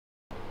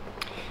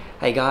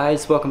Hey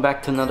guys, welcome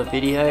back to another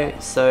video.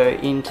 So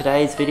in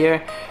today's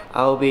video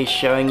I'll be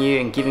showing you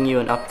and giving you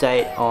an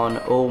update on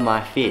all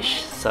my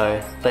fish.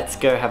 So let's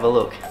go have a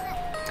look.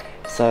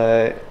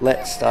 So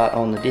let's start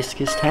on the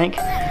Discus tank.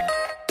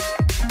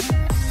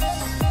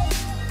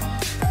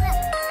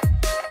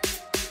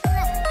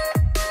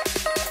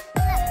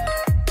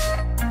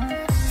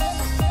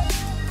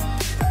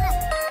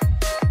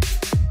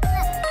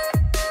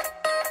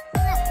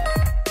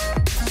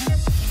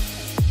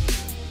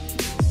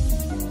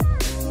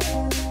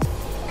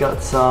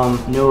 Got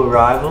some new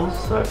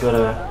arrivals, so I've got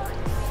a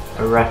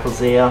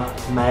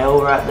Rafflesia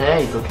male right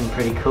there, he's looking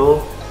pretty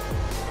cool.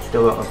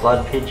 Still got my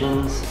blood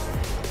pigeons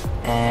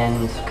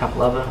and a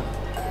couple other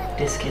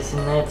Discus in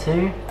there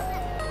too.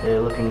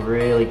 They're looking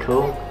really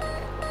cool.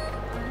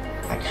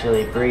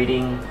 Actually a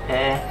breeding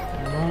pair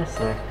in there,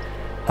 so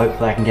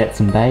hopefully I can get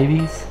some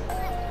babies.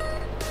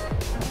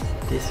 That's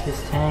the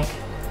Discus tank.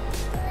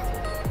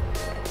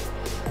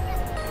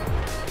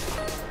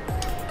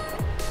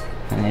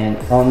 And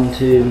on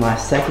to my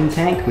second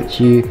tank, which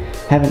you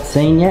haven't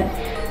seen yet,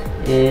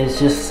 is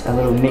just a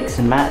little mix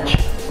and match.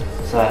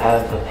 So I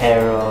have a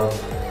pair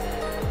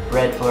of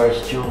red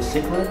forest jewel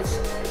cichlids,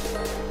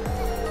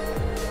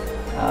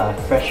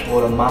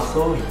 freshwater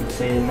mussel, you can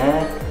see in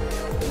there,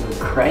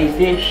 little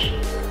crayfish,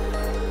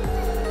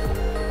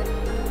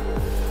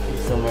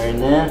 somewhere in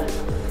there,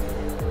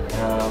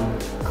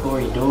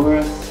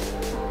 Corydoras,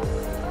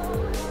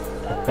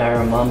 a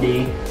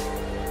barramundi,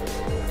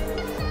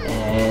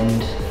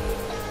 and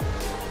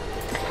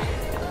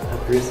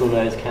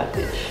bristlenose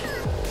catfish.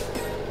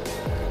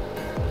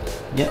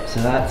 Yep,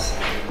 so that's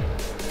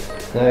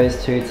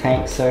those two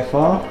tanks so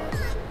far.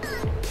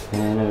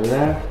 And over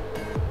there.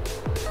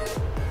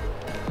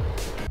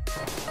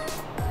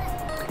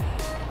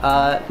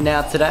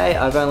 Now today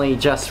I've only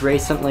just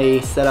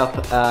recently set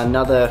up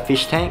another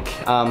fish tank,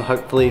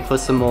 hopefully for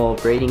some more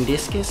breeding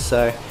Discus.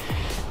 So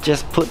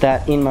just put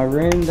that in my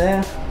room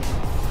there.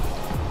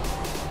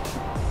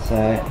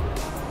 So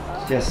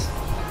just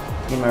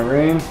in my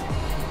room.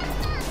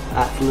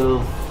 That's a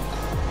little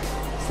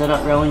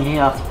setup rolling here.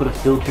 I have to put a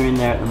filter in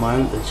there at the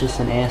moment. It's just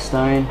an air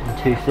stone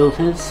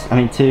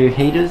and two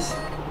heaters.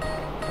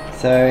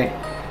 So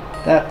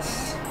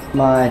that's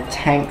my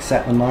tanks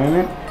at the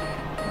moment.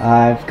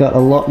 I've got a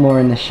lot more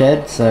in the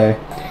shed, so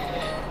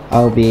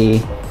I'll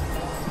be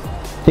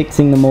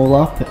fixing them all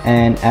up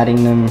and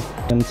adding them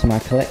to my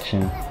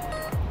collection.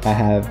 I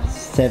have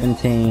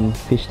 17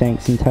 fish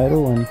tanks in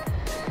total, and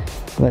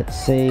let's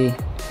see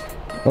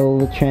all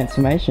the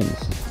transformations.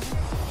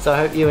 So I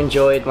hope you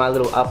enjoyed my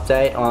little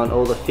update on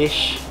all the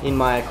fish in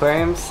my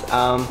aquariums.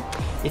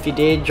 If you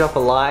did, drop a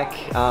like,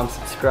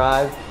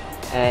 subscribe,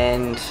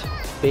 and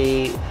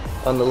be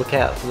on the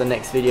lookout for the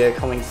next video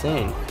coming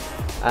soon.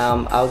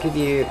 I'll give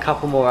you a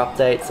couple more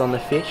updates on the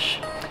fish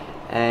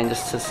and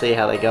just to see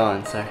how they're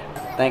going. So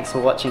thanks for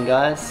watching,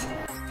 guys.